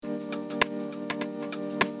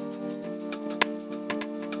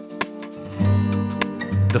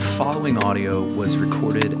The following audio was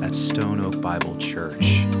recorded at Stone Oak Bible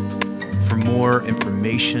Church. For more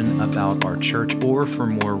information about our church or for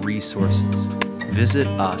more resources, visit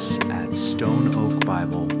us at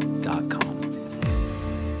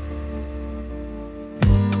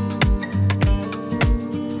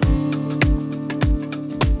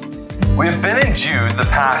We've been in Jude the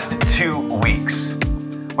past 2 weeks.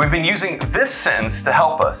 We've been using this sentence to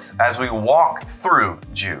help us as we walk through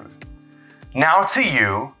Jude. Now to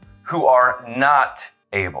you who are not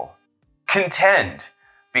able, contend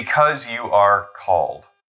because you are called.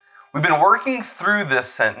 We've been working through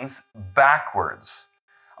this sentence backwards.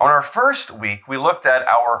 On our first week, we looked at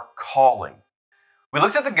our calling. We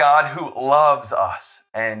looked at the God who loves us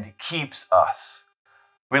and keeps us.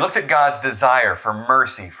 We looked at God's desire for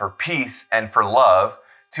mercy, for peace, and for love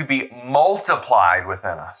to be multiplied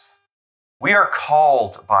within us. We are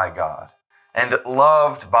called by God and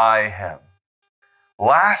loved by Him.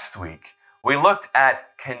 Last week, we looked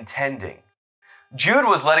at contending. Jude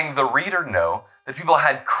was letting the reader know that people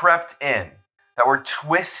had crept in, that were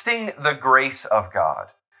twisting the grace of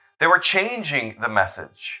God. They were changing the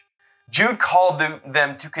message. Jude called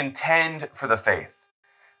them to contend for the faith.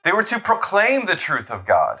 They were to proclaim the truth of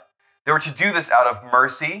God. They were to do this out of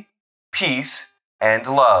mercy, peace, and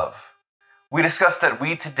love. We discussed that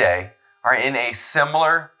we today are in a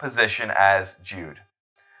similar position as Jude.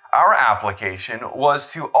 Our application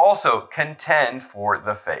was to also contend for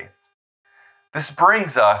the faith. This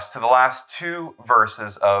brings us to the last 2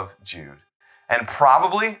 verses of Jude, and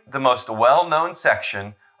probably the most well-known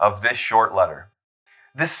section of this short letter.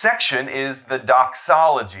 This section is the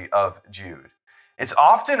doxology of Jude. It's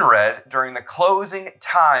often read during the closing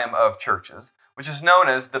time of churches, which is known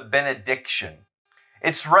as the benediction.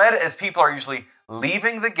 It's read as people are usually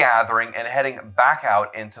leaving the gathering and heading back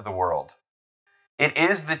out into the world. It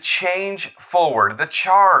is the change forward, the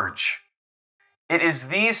charge. It is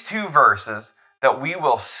these 2 verses that we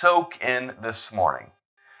will soak in this morning.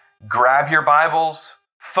 Grab your Bibles,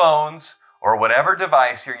 phones, or whatever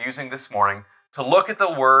device you're using this morning to look at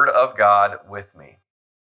the Word of God with me.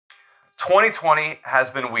 2020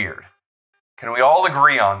 has been weird. Can we all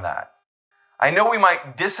agree on that? I know we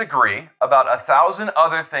might disagree about 1,000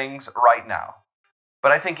 other things right now,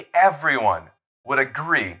 but I think everyone would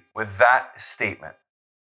agree with that statement.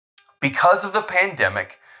 Because of the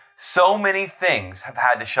pandemic, so many things have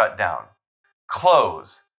had to shut down,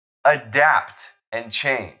 close, adapt, and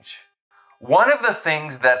change. One of the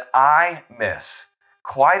things that I miss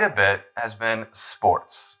quite a bit has been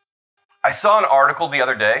sports. I saw an article the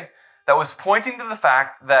other day that was pointing to the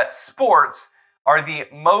fact that sports are the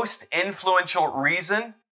most influential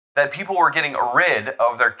reason that people were getting rid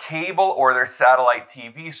of their cable or their satellite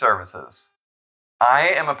TV services. I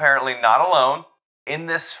am apparently not alone in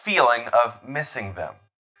this feeling of missing them.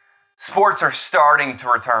 Sports are starting to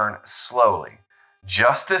return slowly.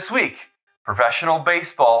 Just this week, professional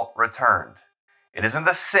baseball returned. It isn't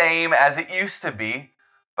the same as it used to be,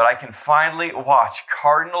 but I can finally watch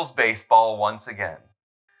Cardinals baseball once again.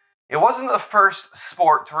 It wasn't the first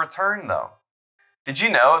sport to return, though. Did you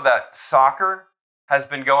know that soccer has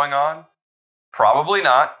been going on? Probably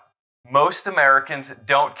not. Most Americans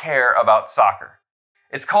don't care about soccer.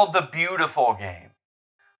 It's called the beautiful game.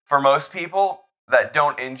 For most people that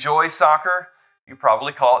don't enjoy soccer, you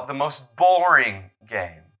probably call it the most boring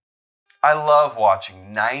game. I love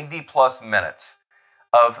watching 90-plus minutes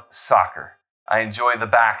of soccer. I enjoy the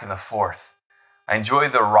back and the forth. I enjoy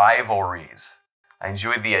the rivalries. I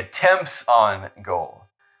enjoy the attempts on goal.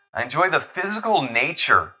 I enjoy the physical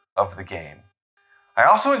nature of the game. I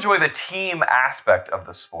also enjoy the team aspect of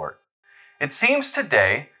the sport. It seems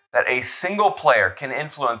today that a single player can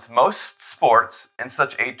influence most sports in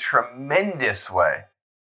such a tremendous way.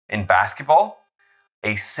 In basketball,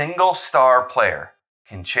 a single star player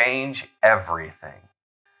can change everything.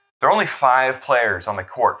 There are only 5 players on the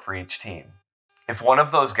court for each team. If one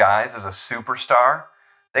of those guys is a superstar,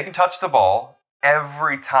 they can touch the ball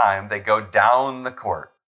every time they go down the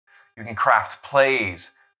court. You can craft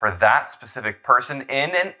plays for that specific person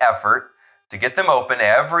in an effort to get them open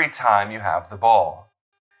every time you have the ball.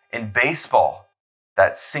 In baseball,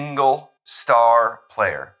 that single star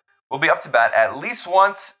player will be up to bat at least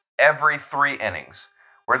once every 3 innings,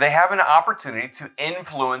 where they have an opportunity to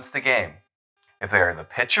influence the game. If they are the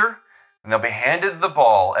pitcher, then they'll be handed the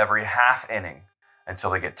ball every half inning until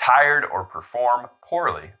they get tired or perform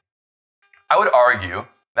poorly. I would argue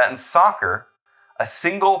that in soccer, a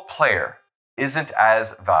single player isn't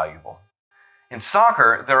as valuable. In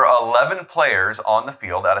soccer, there are 11 players on the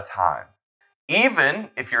field at a time.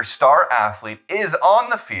 Even if your star athlete is on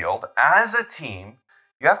the field as a team,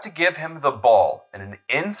 you have to give him the ball in an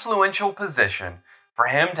influential position for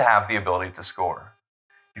him to have the ability to score.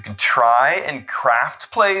 You can try and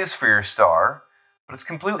craft plays for your star, but it's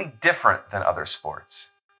completely different than other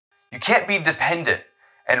sports. You can't be dependent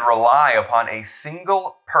and rely upon a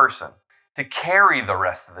single person to carry the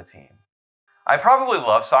rest of the team. I probably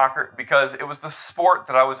love soccer because it was the sport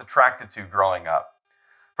that I was attracted to growing up.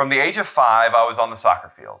 From the age of 5, I was on the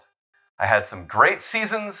soccer field. I had some great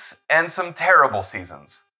seasons and some terrible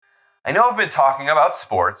seasons. I know I've been talking about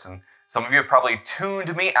sports, and some of you have probably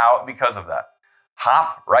tuned me out because of that.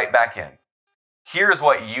 Hop right back in. Here's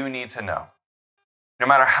what you need to know. No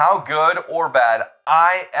matter how good or bad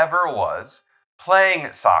I ever was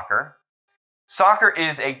playing soccer, soccer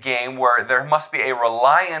is a game where there must be a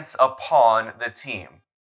reliance upon the team.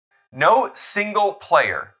 No single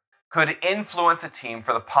player could influence a team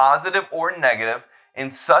for the positive or negative in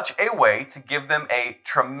such a way to give them a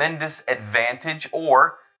tremendous advantage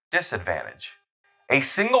or disadvantage. A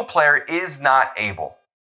single player is not able.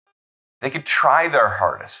 They could try their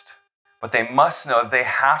hardest, but they must know that they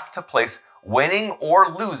have to place winning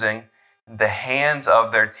or losing in the hands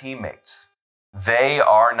of their teammates. They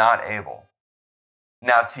are not able.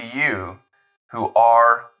 Now to you who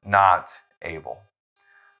are not able.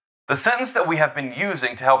 The sentence that we have been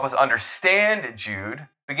using to help us understand Jude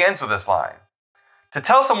begins with this line. To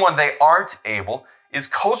tell someone they aren't able is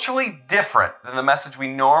culturally different than the message we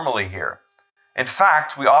normally hear. In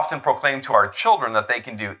fact, we often proclaim to our children that they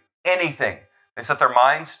can do anything they set their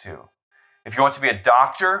minds to. If you want to be a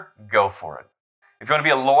doctor, go for it. If you want to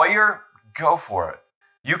be a lawyer, go for it.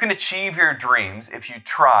 You can achieve your dreams if you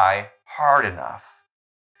try hard enough.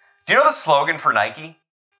 Do you know the slogan for Nike?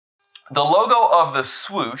 The logo of the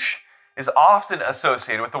swoosh is often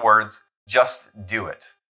associated with the words, "Just do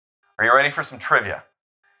it." Are you ready for some trivia?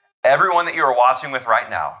 Everyone that you are watching with right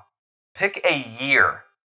now, pick a year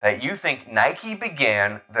that you think Nike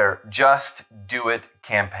began their Just Do It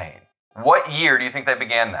campaign. What year do you think they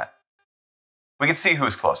began that? We can see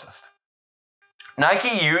who's closest. Nike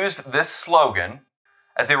used this slogan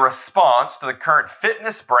as a response to the current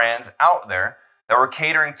fitness brands out there that were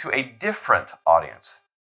catering to a different audience.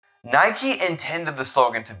 Nike intended the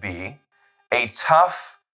slogan to be a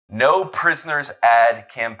tough, no prisoners ad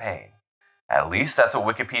campaign. At least that's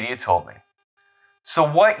what Wikipedia told me. So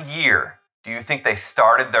what year do you think they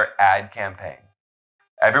started their ad campaign?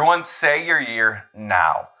 Everyone say your year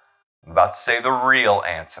now. I'm about to say the real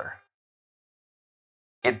answer.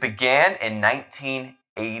 It began in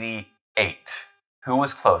 1988. Who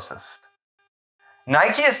was closest?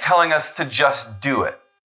 Nike is telling us to just do it.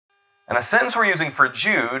 And the sentence we're using for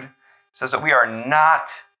Jude says that we are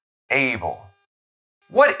not able.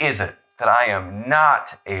 What is it that I am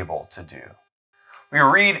not able to do? We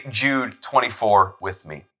read Jude 24 with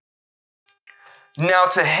me. Now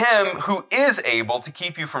to him who is able to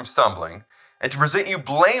keep you from stumbling and to present you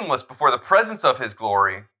blameless before the presence of his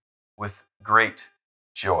glory with great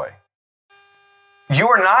joy. You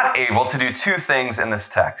are not able to do two things in this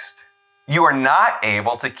text. You are not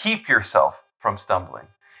able to keep yourself from stumbling,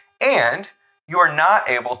 and you are not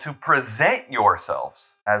able to present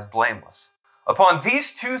yourselves as blameless. Upon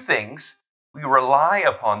these two things, we rely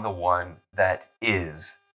upon the one that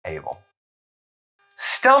is able.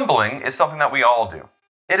 Stumbling is something that we all do.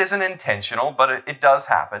 It isn't intentional, but it does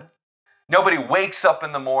happen. Nobody wakes up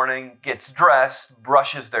in the morning, gets dressed,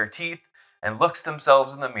 brushes their teeth, and looks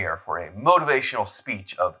themselves in the mirror for a motivational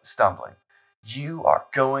speech of stumbling. You are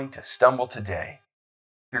going to stumble today.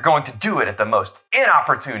 You're going to do it at the most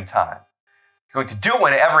inopportune time. You're going to do it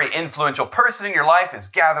when every influential person in your life is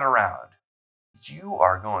gathered around. You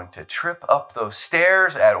are going to trip up those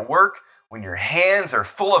stairs at work when your hands are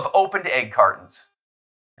full of opened egg cartons.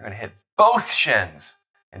 You're going to hit both shins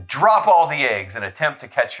and drop all the eggs and attempt to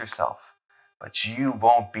catch yourself. But you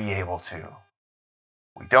won't be able to.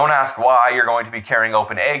 We don't ask why you're going to be carrying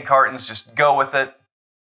open egg cartons, just go with it.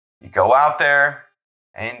 You go out there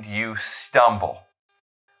and you stumble.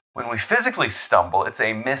 When we physically stumble, it's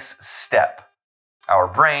a misstep. Our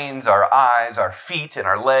brains, our eyes, our feet, and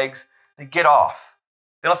our legs, they get off.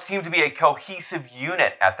 They don't seem to be a cohesive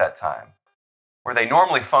unit at that time. Where they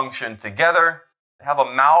normally function together, they have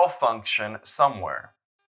a malfunction somewhere.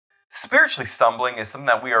 Spiritually stumbling is something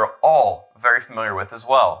that we are all very familiar with as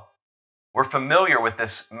well. We're familiar with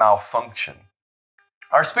this malfunction.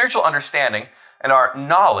 Our spiritual understanding and our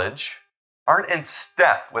knowledge aren't in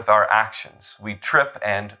step with our actions. We trip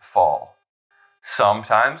and fall.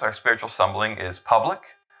 Sometimes our spiritual stumbling is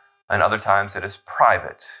public, and other times it is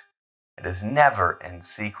private. It is never in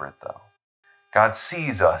secret, though. God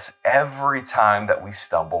sees us every time that we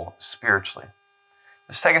stumble spiritually.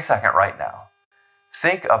 Just take a second right now.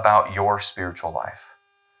 think about your spiritual life.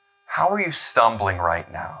 How are you stumbling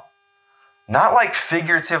right now? Not like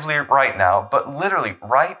figuratively right now, but literally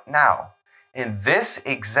right now. In this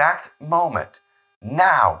exact moment,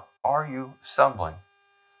 now, are you stumbling?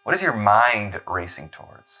 What is your mind racing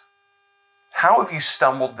towards? How have you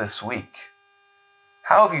stumbled this week?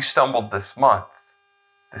 How have you stumbled this month,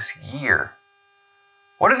 this year?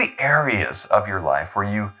 What are the areas of your life where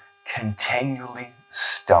you continually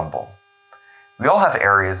stumble? We all have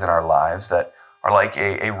areas in our lives that are like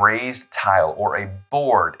a raised tile or a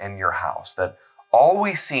board in your house that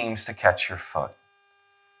always seems to catch your foot.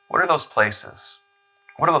 What are those places?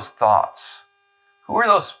 What are those thoughts? Who are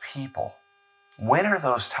those people? When are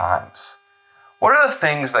those times? What are the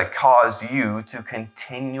things that cause you to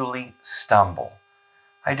continually stumble?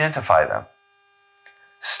 Identify them.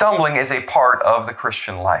 Stumbling is a part of the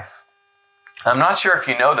Christian life. I'm not sure if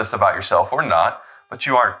you know this about yourself or not, but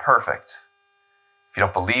you aren't perfect. If you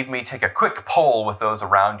don't believe me, take a quick poll with those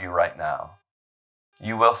around you right now.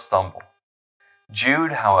 You will stumble.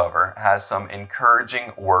 Jude, however, has some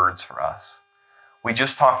encouraging words for us. We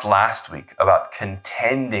just talked last week about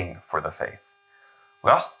contending for the faith.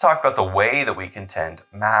 We also talked about the way that we contend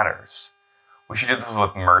matters. We should do this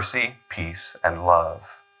with mercy, peace, and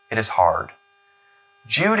love. It is hard.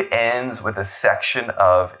 Jude ends with a section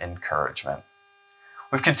of encouragement.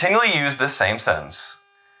 We've continually used this same sentence.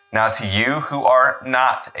 Now to you who are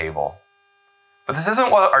not able. But this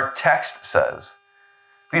isn't what our text says.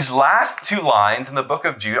 These last two lines in the book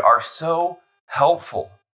of Jude are so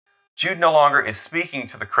helpful. Jude no longer is speaking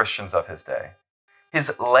to the Christians of his day.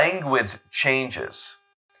 His language changes.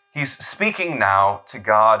 He's speaking now to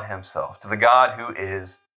God himself, to the God who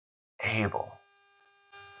is able.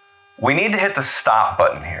 We need to hit the stop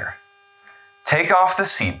button here. Take off the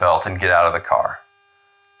seatbelt and get out of the car.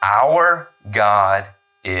 Our God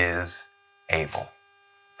is able.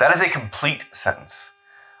 That is a complete sentence.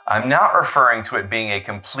 I'm not referring to it being a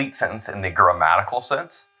complete sentence in the grammatical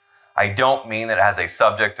sense. I don't mean that it has a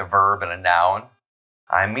subject, a verb, and a noun.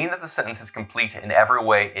 I mean that the sentence is complete in every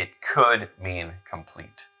way it could mean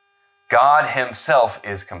complete. God himself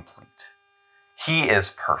is complete. He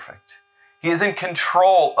is perfect. He is in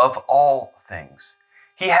control of all things.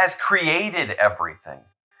 He has created everything.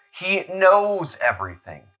 He knows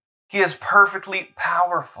everything. He is perfectly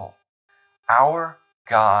powerful. Our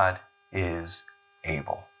God is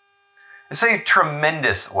able. It's a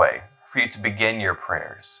tremendous way for you to begin your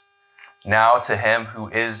prayers. Now to him who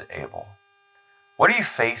is able. What are you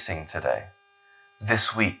facing today,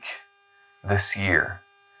 this week, this year?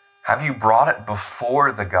 Have you brought it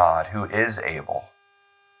before the God who is able?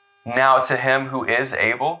 Now to him who is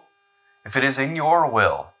able, if it is in your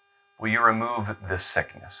will you remove this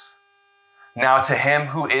sickness? Now to him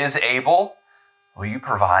who is able, will you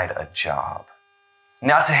provide a job?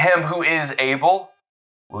 Now to him who is able,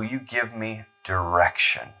 will you give me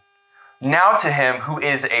direction? Now to him who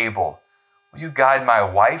is able, will you guide my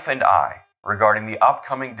wife and I regarding the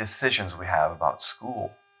upcoming decisions we have about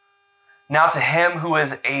school? Now to him who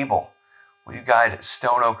is able, will you guide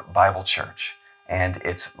Stone Oak Bible Church and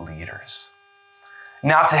its leaders?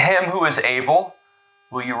 Now to him who is able,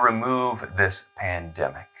 will you remove this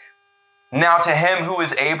pandemic? Now to him who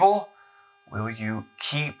is able, will you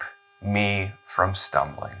keep me from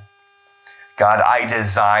stumbling? God, I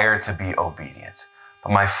desire to be obedient,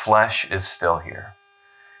 but my flesh is still here.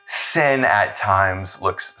 Sin at times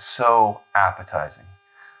looks so appetizing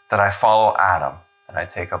that I follow Adam and I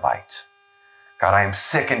take a bite. God, I am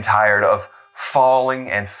sick and tired of falling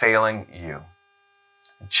and failing you,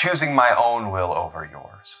 choosing my own will over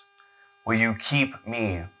yours. Will you keep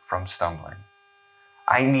me from stumbling?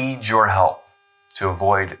 I need your help to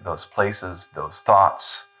avoid those places, those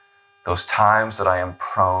thoughts, those times that I am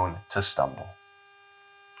prone to stumble.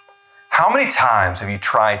 How many times have you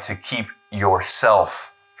tried to keep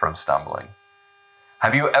yourself from stumbling?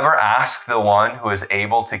 Have you ever asked the one who is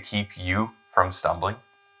able to keep you from stumbling?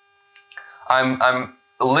 I'm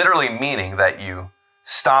literally meaning that you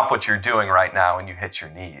stop what you're doing right now and you hit your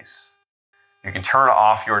knees. You can turn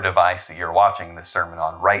off your device that you're watching this sermon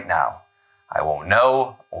on right now. I won't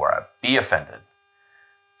know or be offended.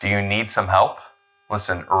 Do you need some help?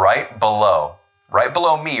 Listen, right below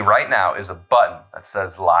me right now is a button that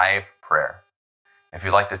says live prayer. If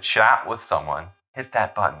you'd like to chat with someone, hit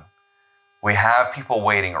that button. We have people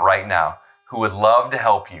waiting right now who would love to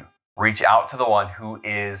help you reach out to the one who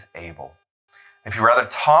is able. If you'd rather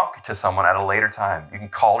talk to someone at a later time, you can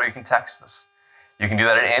call or you can text us. You can do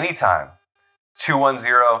that at any time.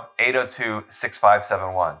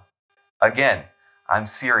 210-802-6571. Again, I'm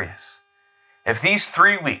serious. If these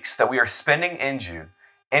 3 weeks that we are spending in Jude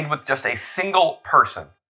end with just a single person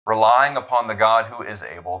relying upon the God who is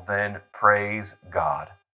able, then praise God.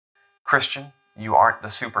 Christian, you aren't the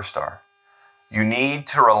superstar. You need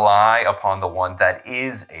to rely upon the one that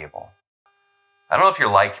is able. I don't know if you're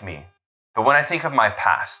like me, but when I think of my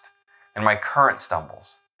past and my current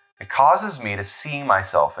stumbles, it causes me to see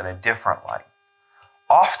myself in a different light.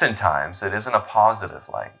 Oftentimes, it isn't a positive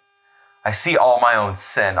light. I see all my own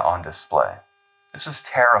sin on display. This is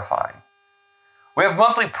terrifying. We have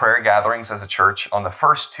monthly prayer gatherings as a church on the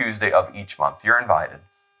first Tuesday of each month. You're invited.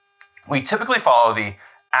 We typically follow the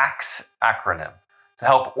ACTS acronym to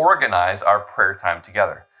help organize our prayer time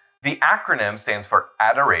together. The acronym stands for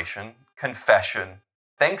Adoration, Confession,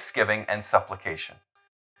 Thanksgiving, and Supplication.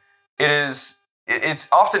 It's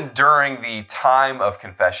often during the time of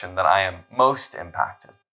confession that I am most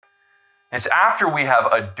impacted. It's after we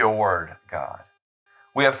have adored God.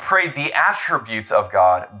 We have prayed the attributes of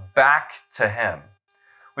God back to Him.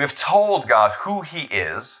 We have told God who He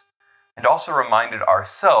is and also reminded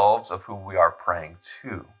ourselves of who we are praying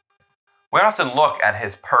to. We often look at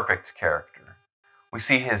His perfect character. We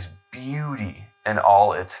see His beauty in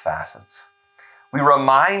all its facets. We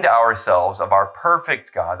remind ourselves of our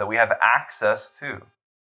perfect God that we have access to.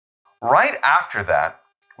 Right after that,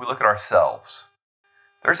 we look at ourselves.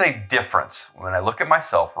 There's a difference when I look at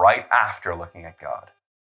myself right after looking at God.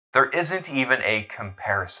 There isn't even a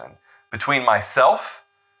comparison between myself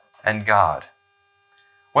and God.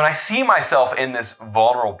 When I see myself in this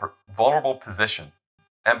vulnerable position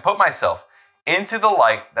and put myself into the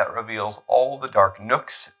light that reveals all the dark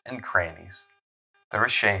nooks and crannies, there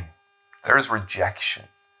is shame. There is rejection.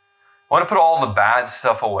 I want to put all the bad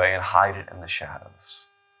stuff away and hide it in the shadows.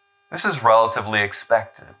 This is relatively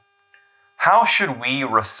expected. How should we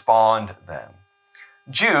respond then?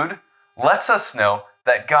 Jude lets us know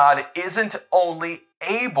that God isn't only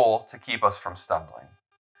able to keep us from stumbling.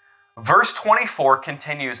 Verse 24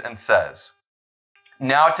 continues and says,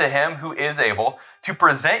 "Now to Him who is able to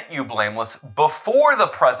present you blameless before the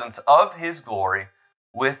presence of His glory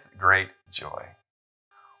with great joy."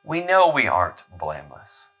 We know we aren't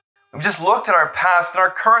blameless. We've just looked at our past and our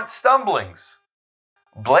current stumblings.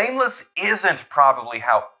 Blameless isn't probably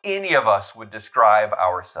how any of us would describe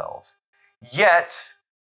ourselves. Yet,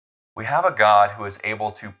 we have a God who is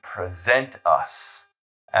able to present us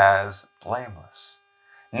as blameless,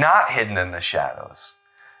 not hidden in the shadows,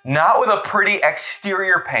 not with a pretty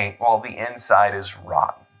exterior paint while the inside is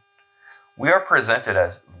rotten. We are presented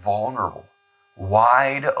as vulnerable,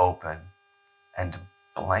 wide open, and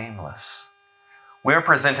blameless. We are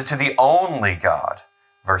presented to the only God,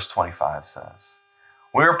 verse 25 says.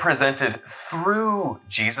 We are presented through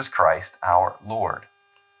Jesus Christ, our Lord.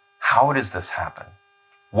 How does this happen?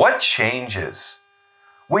 What changes?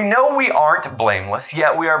 We know we aren't blameless,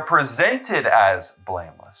 yet we are presented as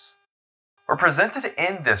blameless. We're presented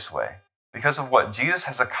in this way because of what Jesus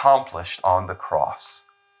has accomplished on the cross.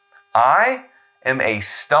 I am a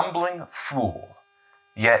stumbling fool,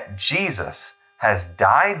 yet Jesus has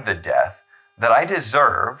died the death that I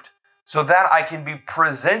deserved so that I can be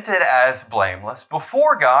presented as blameless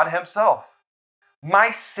before God Himself. My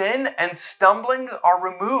sin and stumblings are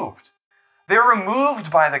removed. They're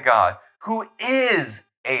removed by the God who is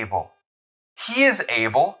able. He is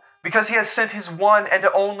able because He has sent His one and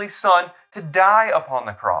only Son to die upon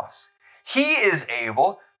the cross. He is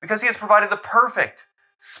able because He has provided the perfect,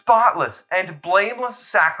 spotless, and blameless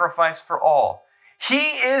sacrifice for all. He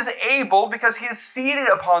is able because He is seated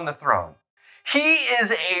upon the throne. He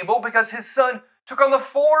is able because His Son took on the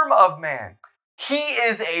form of man. He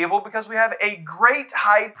is able because we have a great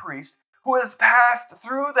high priest who has passed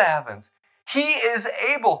through the heavens. He is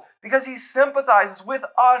able because He sympathizes with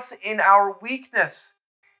us in our weakness.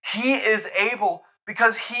 He is able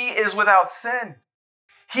because He is without sin.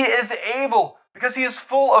 He is able because He is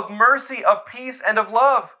full of mercy, of peace, and of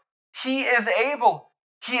love. He is able.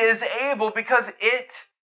 He is able because it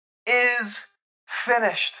is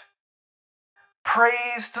finished.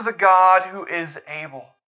 Praise to the God who is able.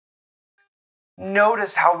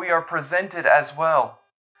 Notice how we are presented as well.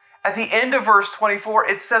 At the end of verse 24,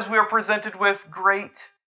 it says we are presented with great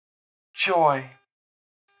joy.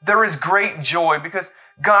 There is great joy because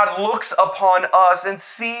God looks upon us and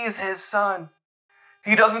sees His Son.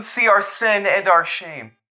 He doesn't see our sin and our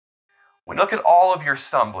shame. When you look at all of your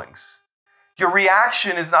stumblings, your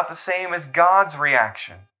reaction is not the same as God's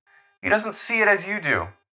reaction. He doesn't see it as you do.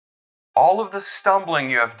 All of the stumbling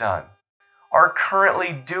you have done, are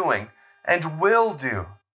currently doing, and will do,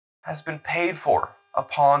 has been paid for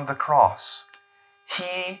upon the cross.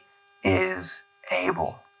 He is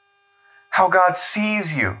able. How God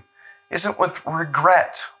sees you isn't with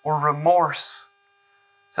regret or remorse.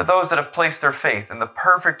 to those that have placed their faith in the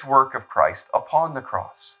perfect work of Christ upon the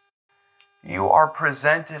cross. You are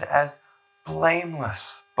presented as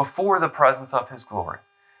blameless before the presence of his glory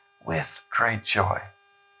with great joy.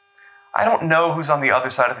 I don't know who's on the other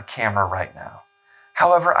side of the camera right now.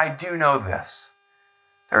 However, I do know this.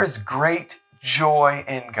 There is great joy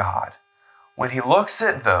in God when he looks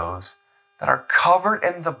at those that are covered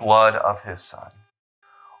in the blood of his Son.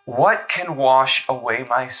 What can wash away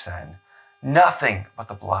my sin? Nothing but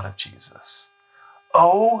the blood of Jesus.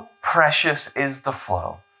 Oh, precious is the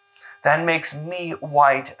flow that makes me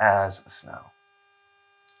white as snow.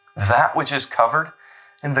 That which is covered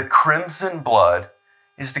in the crimson blood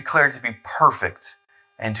is declared to be perfect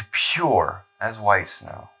and pure as white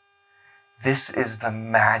snow. This is the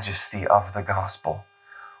majesty of the gospel.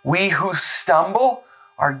 We who stumble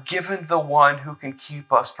are given the one who can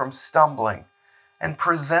keep us from stumbling and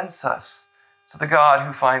presents us to the God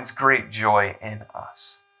who finds great joy in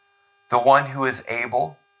us. The one who is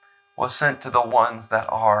able was sent to the ones that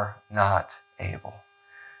are not able.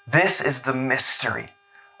 This is the mystery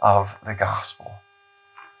of the gospel.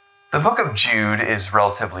 The book of Jude is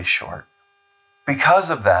relatively short. Because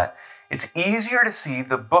of that, it's easier to see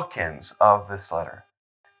the bookends of this letter.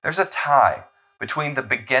 There's a tie between the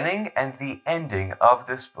beginning and the ending of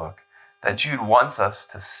this book that Jude wants us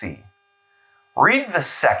to see. Read the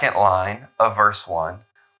second line of verse 1,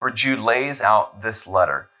 where Jude lays out this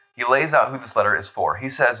letter. He lays out who this letter is for. He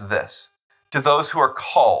says this, to those who are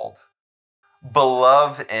called,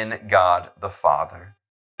 beloved in God the Father,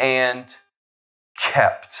 and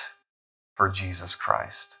kept for Jesus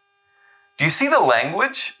Christ. Do you see the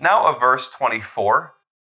language now of verse 24?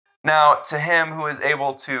 Now, to him who is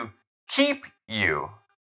able to keep you,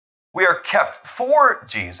 we are kept for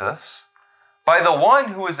Jesus by the one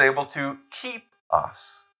who is able to keep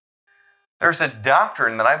us. There's a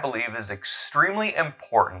doctrine that I believe is extremely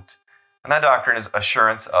important, and that doctrine is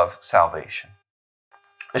assurance of salvation.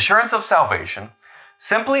 Assurance of salvation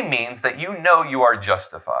simply means that you know you are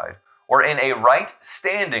justified or in a right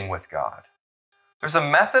standing with God. There's a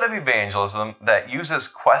method of evangelism that uses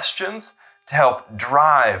questions to help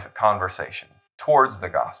drive conversation towards the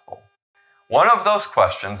gospel. One of those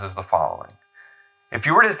questions is the following. If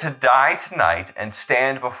you were to die tonight and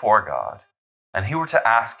stand before God, and he were to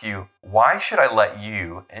ask you, why should I let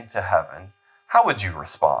you into heaven? How would you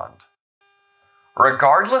respond?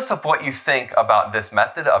 Regardless of what you think about this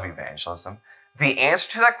method of evangelism, the answer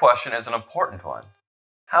to that question is an important one.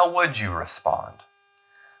 How would you respond?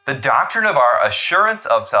 The doctrine of our assurance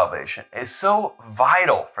of salvation is so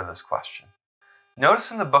vital for this question.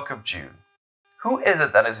 Notice in the book of Jude, who is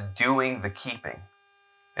it that is doing the keeping?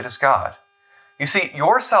 It is God. You see,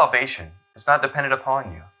 your salvation is not dependent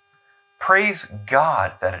upon you. Praise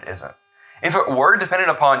God that it isn't. If it were dependent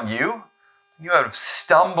upon you, you would have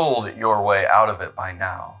stumbled your way out of it by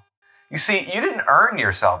now. You see, you didn't earn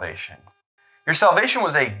your salvation. Your salvation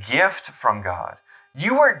was a gift from God.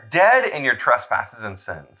 You were dead in your trespasses and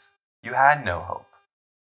sins. You had no hope.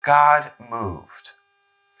 God moved.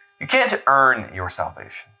 You can't earn your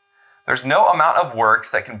salvation. There's no amount of works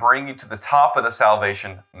that can bring you to the top of the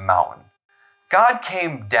salvation mountain. God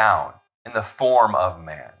came down in the form of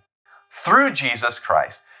man through Jesus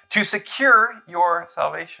Christ to secure your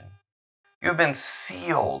salvation. You have been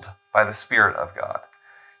sealed by the Spirit of God.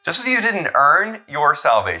 Just as you didn't earn your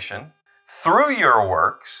salvation through your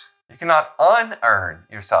works, you cannot unearn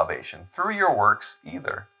your salvation through your works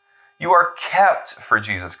either. You are kept for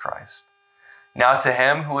Jesus Christ. Now to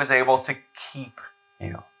him who is able to keep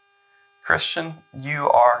you. Christian, you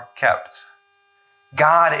are kept.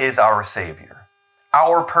 God is our Savior,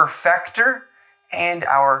 our perfecter, and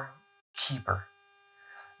our keeper.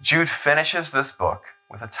 Jude finishes this book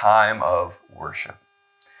with a time of worship.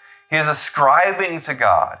 He is ascribing to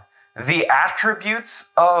God the attributes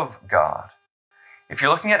of God. If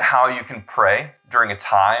you're looking at how you can pray during a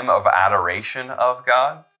time of adoration of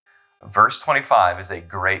God, verse 25 is a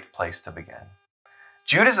great place to begin.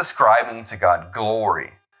 Jude is ascribing to God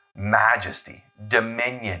glory, majesty,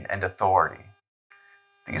 dominion, and authority.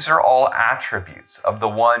 These are all attributes of the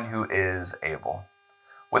one who is able.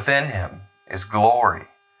 Within him is glory,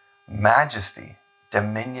 majesty,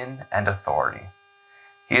 dominion, and authority.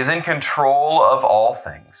 He is in control of all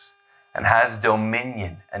things and has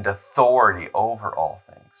dominion and authority over all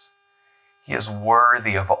things. He is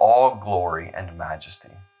worthy of all glory and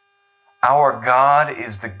majesty. Our God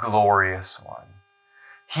is the glorious one.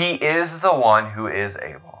 He is the one who is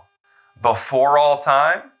able, before all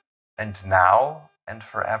time, and now, and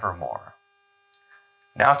forevermore.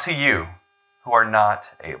 Now to you who are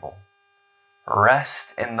not able,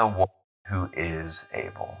 rest in the one who is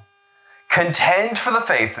able. Contend for the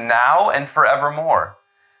faith now and forevermore,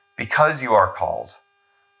 because you are called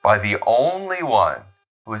by the only one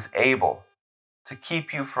who is able to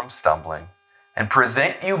keep you from stumbling and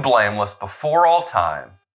present you blameless before all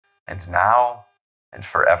time, and now and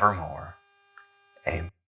forevermore.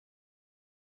 Amen.